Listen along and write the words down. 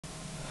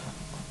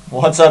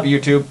What's up,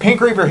 YouTube?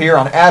 Pink Reaper here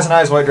on As and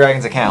Eyes White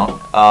Dragon's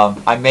account.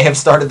 I may have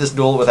started this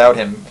duel without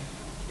him,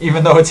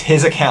 even though it's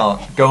his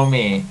account. Go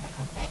me.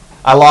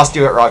 I lost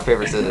you at rock,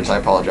 paper, scissors. I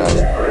apologize.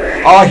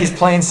 Oh, he's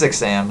playing 6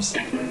 Sams.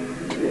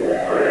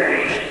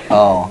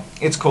 Oh.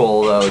 It's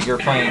cool, though. You're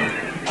playing...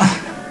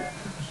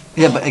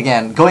 Yeah, but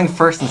again, going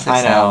first in 6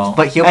 I know. Sams.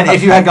 But and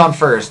if you had gone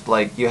first,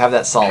 like, you have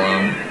that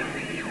solemn.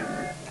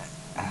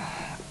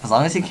 As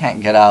long as he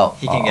can't get out...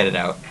 He can get it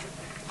out.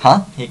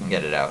 Huh? He can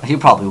get it out. He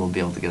probably will be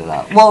able to get it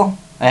out. Well,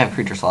 I have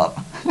creature swap.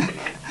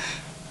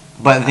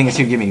 But the thing is,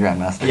 he'd give me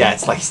Grandmaster. Yeah,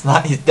 it's like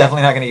he's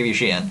definitely not going to give you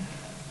Sheehan.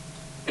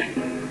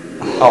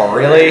 Oh,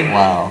 really?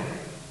 Wow.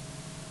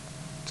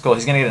 It's cool.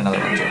 He's going to get another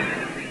one, too.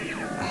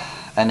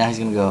 And now he's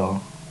going to go...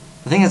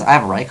 The thing is, I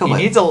have Raikou, He but...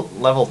 needs a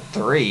level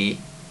 3.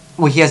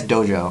 Well, he has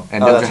Dojo,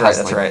 and Oh, Dojo that's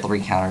has right. 3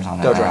 counters on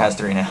it. Dojo has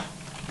 3 now.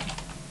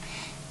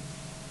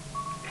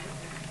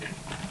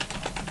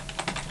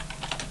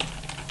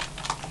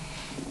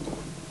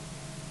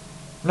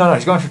 No,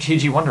 he's going for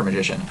TG Wonder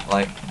Magician.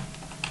 Like...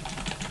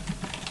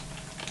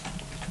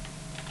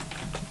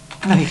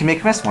 No, he can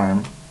make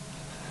Mistworm.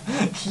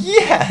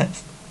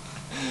 Yes!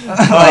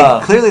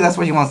 Like, clearly that's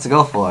what he wants to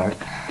go for.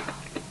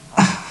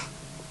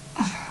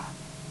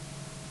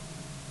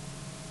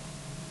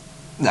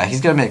 No, he's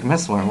gonna make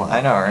Mistworm. What?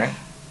 I know, right?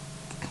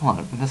 Come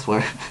on,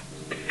 Mistworm.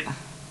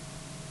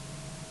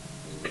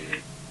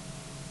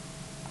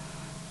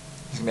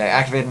 He's gonna be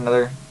activating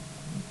another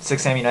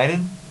 6 Sam United?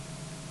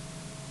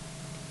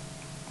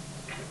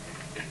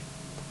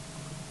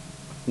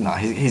 No,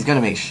 he's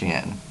gonna make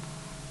Sheehan.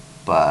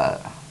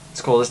 But...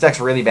 It's cool. This deck's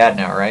really bad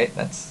now, right?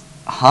 That's...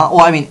 Huh?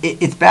 Well, I mean,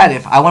 it's bad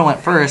if I went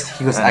first,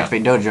 he goes to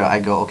activate Dojo,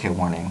 I go, okay,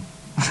 warning.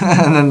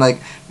 And then, like,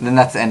 then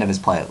that's the end of his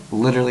play.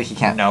 Literally, he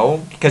can't...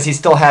 No, because he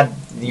still had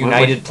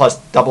United plus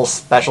double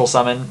special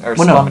summon, or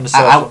well, summon no,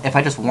 special. if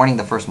I just warning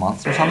the first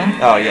monster summon,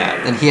 Oh,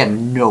 yeah. then he had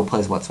no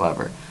plays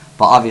whatsoever.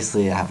 But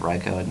obviously, I have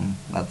Raikou, and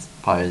that's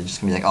probably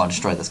just going to be like, oh,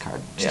 destroy this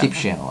card. Just keep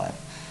Sheehan alive.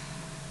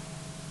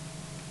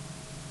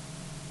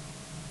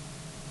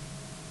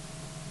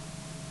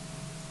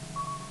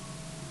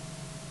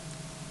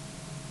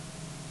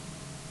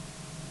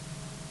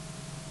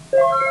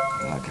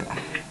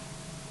 Okay.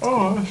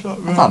 Oh, that's not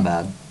bad. That's not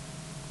bad.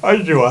 I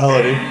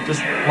duality.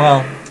 Just,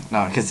 well...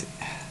 No, because...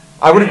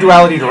 I would have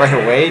duality right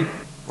away,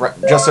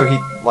 just so he,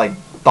 like,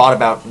 thought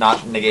about not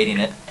negating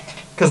it.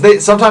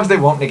 Because sometimes they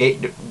won't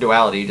negate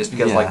duality just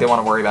because, like, they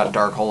want to worry about a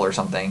dark hole or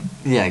something.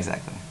 Yeah,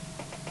 exactly.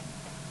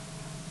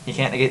 He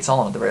can't negate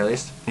Solemn at the very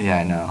least. Yeah,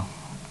 I know.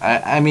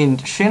 I mean,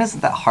 Sheehan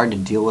isn't that hard to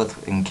deal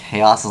with in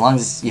Chaos, as long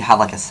as you have,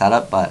 like, a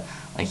setup, but,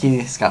 like,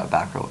 he's got a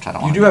back row, which I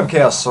don't want. You do have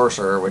Chaos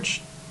Sorcerer,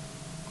 which...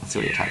 Let's see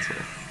what he attacks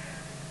with.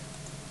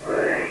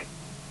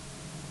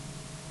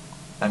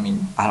 I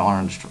mean... I don't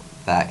want to destroy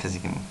that, because he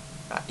can...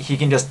 He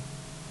can just...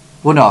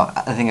 Well, no,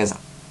 the thing is,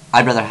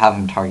 I'd rather have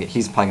him target...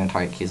 He's probably going to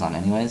target Keyzon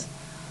anyways.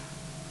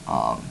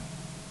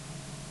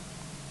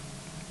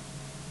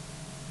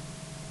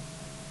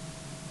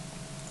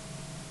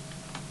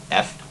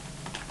 F.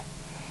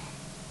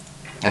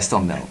 I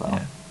still mill, though.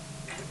 Yeah.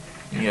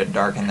 You need a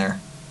dark in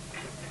there.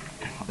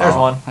 There's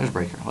one. There's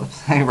Breaker.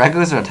 Whoops.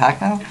 Regulars are attack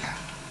now?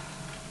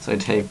 So I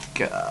take...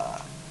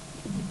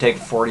 Take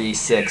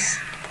 46.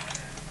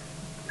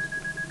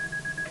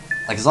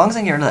 Like, as long as I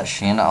can get rid of that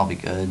Sheehan, I'll be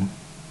good.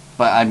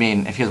 But, I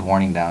mean, if he has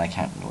Warning down, I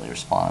can't really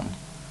respond.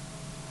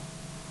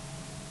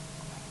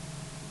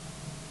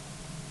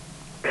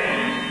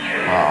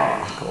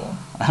 Oh, Cool.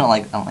 I don't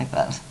like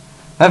that.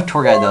 I have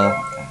Tour Guide, though.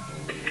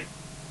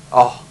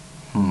 Oh.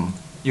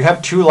 You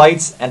have 2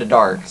 lights and a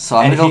dark. So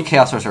I'm going to go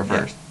Chaos Sorcerer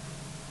first.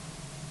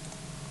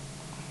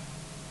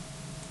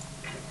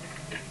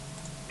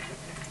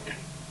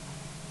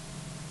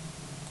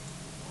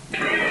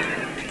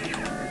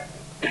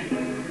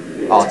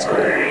 Oh, it's cool.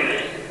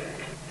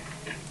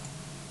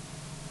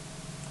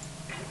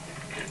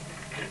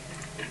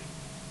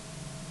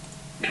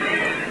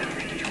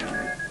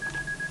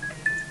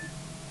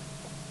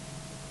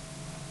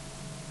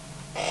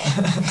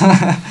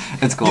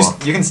 It's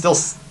cool. You can still...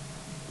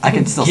 I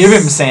can still give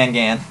him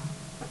Sangan.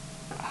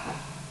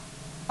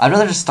 I'd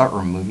rather just start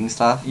removing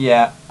stuff.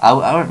 Yeah. I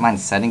wouldn't mind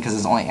setting because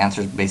his only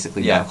answer is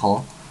basically Dark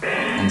Hole.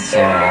 And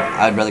so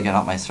I'd rather get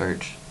out my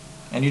search.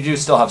 And you do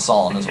still have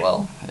Solemn as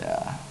well.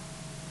 Yeah.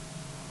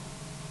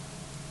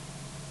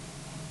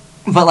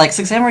 But like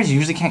 6 Samurais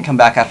usually can't come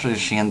back after the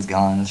Sheehan's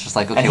gone. It's just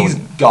like, okay. And he's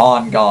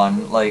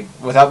gone. Like,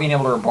 without being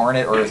able to reborn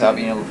it or without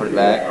being able to put it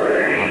back.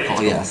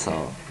 Oh, yeah,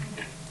 so.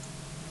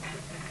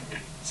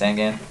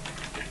 Sangan.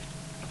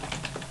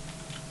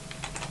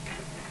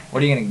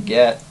 What are you gonna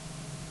get?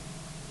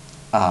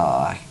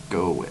 I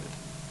go with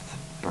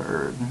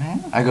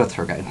Birdman. I go with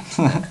Tour Guide.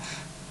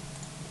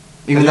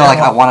 Even though like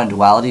I want a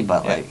duality,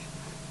 but like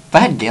if I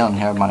had Galen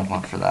here, I might have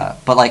went for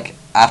that. But like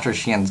after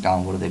Sheehan's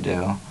gone, what do they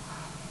do?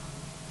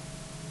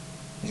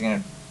 He's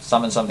gonna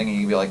summon something and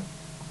you can be like,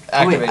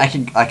 activate.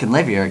 activate. I can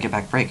Levier, get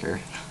back Breaker.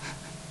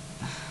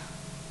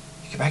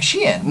 You get back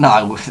Sheehan. No,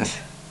 I would.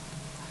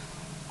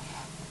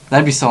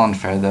 That'd be so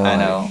unfair though. I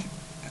know.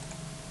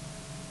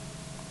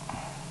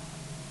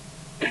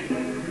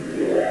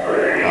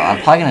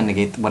 I'm probably gonna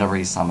negate whatever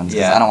he summons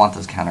because Yeah. I don't want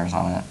those counters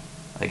on it.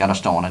 Like I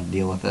just don't want to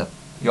deal with it.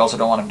 You also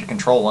don't want him to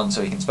control one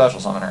so he can special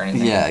summon or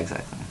anything. Yeah,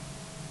 exactly.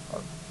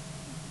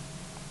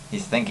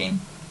 He's thinking.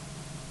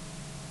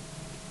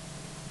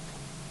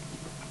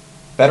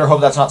 Better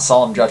hope that's not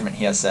Solemn Judgment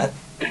he has set.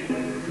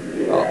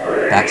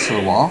 Oh. Back to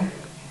the wall.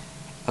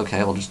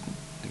 Okay, we'll just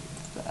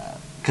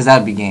because that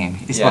would be game.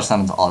 He special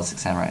summons all the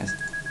 6 samurais.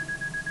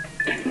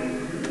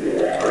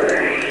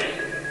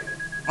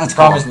 The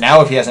problem is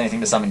now if he has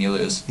anything to summon, you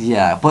lose.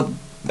 Yeah, but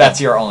that's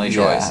your only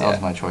choice. Yeah, that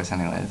was my choice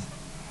anyways.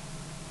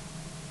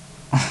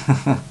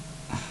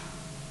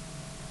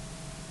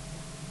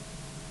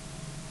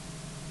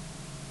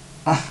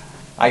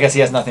 I guess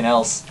he has nothing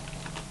else.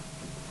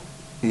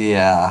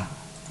 Yeah,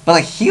 but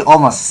like he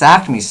almost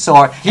sacked me so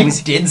hard. He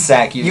did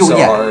sack you so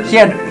hard. He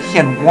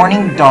had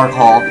Warning, Dark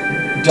Hole,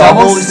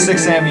 double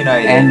 6 Sam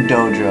United, and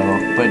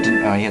Dojo, but it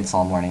didn't. Oh, he had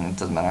Solemn Warning. It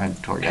doesn't matter. I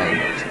had Tour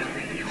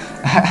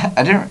Guide.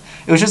 I didn't.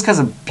 It was just because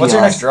of BLS. What's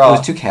your next draw? It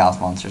was 2 Chaos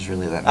Monsters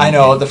really. That I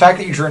know the fact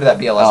that you drew into that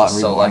BLS was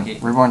so lucky.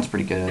 Reborn's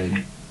pretty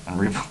good,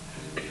 and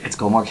let's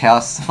go more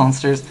Chaos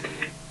Monsters,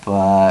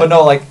 but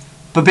no, like.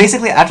 But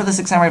basically, after the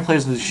 6 samurai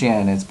players lose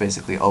Xian, it's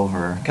basically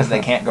over. Because they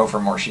can't go for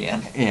more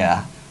Xian.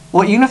 Yeah.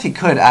 Well, even if he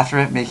could, after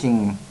it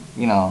making,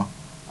 BLS,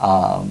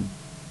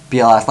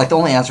 like the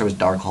only answer was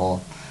Dark Hole.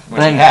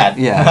 Which he had.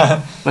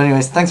 Yeah. But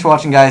anyways, thanks for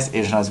watching, guys.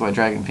 Asian Eyes White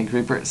Dragon, Pink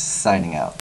Reaper, signing out.